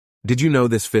Did you know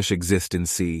this fish exists in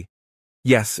sea?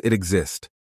 Yes, it exists.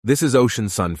 This is ocean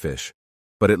sunfish,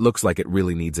 but it looks like it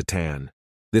really needs a tan.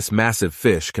 This massive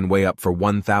fish can weigh up for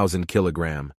 1,000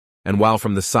 kilogram, and while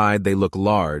from the side they look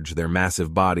large, their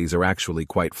massive bodies are actually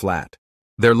quite flat.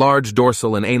 Their large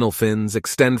dorsal and anal fins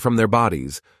extend from their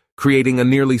bodies, creating a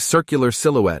nearly circular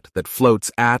silhouette that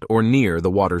floats at or near the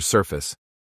water's surface.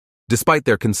 Despite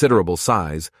their considerable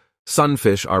size,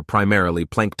 sunfish are primarily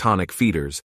planktonic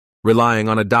feeders, relying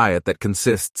on a diet that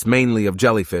consists mainly of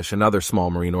jellyfish and other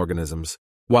small marine organisms.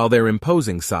 While their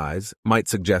imposing size might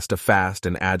suggest a fast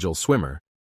and agile swimmer,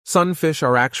 sunfish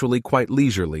are actually quite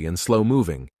leisurely and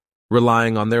slow-moving,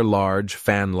 relying on their large,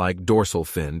 fan-like dorsal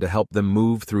fin to help them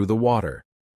move through the water.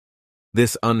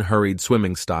 This unhurried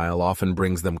swimming style often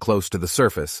brings them close to the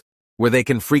surface, where they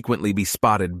can frequently be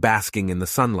spotted basking in the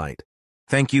sunlight.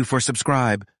 Thank you for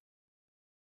subscribe.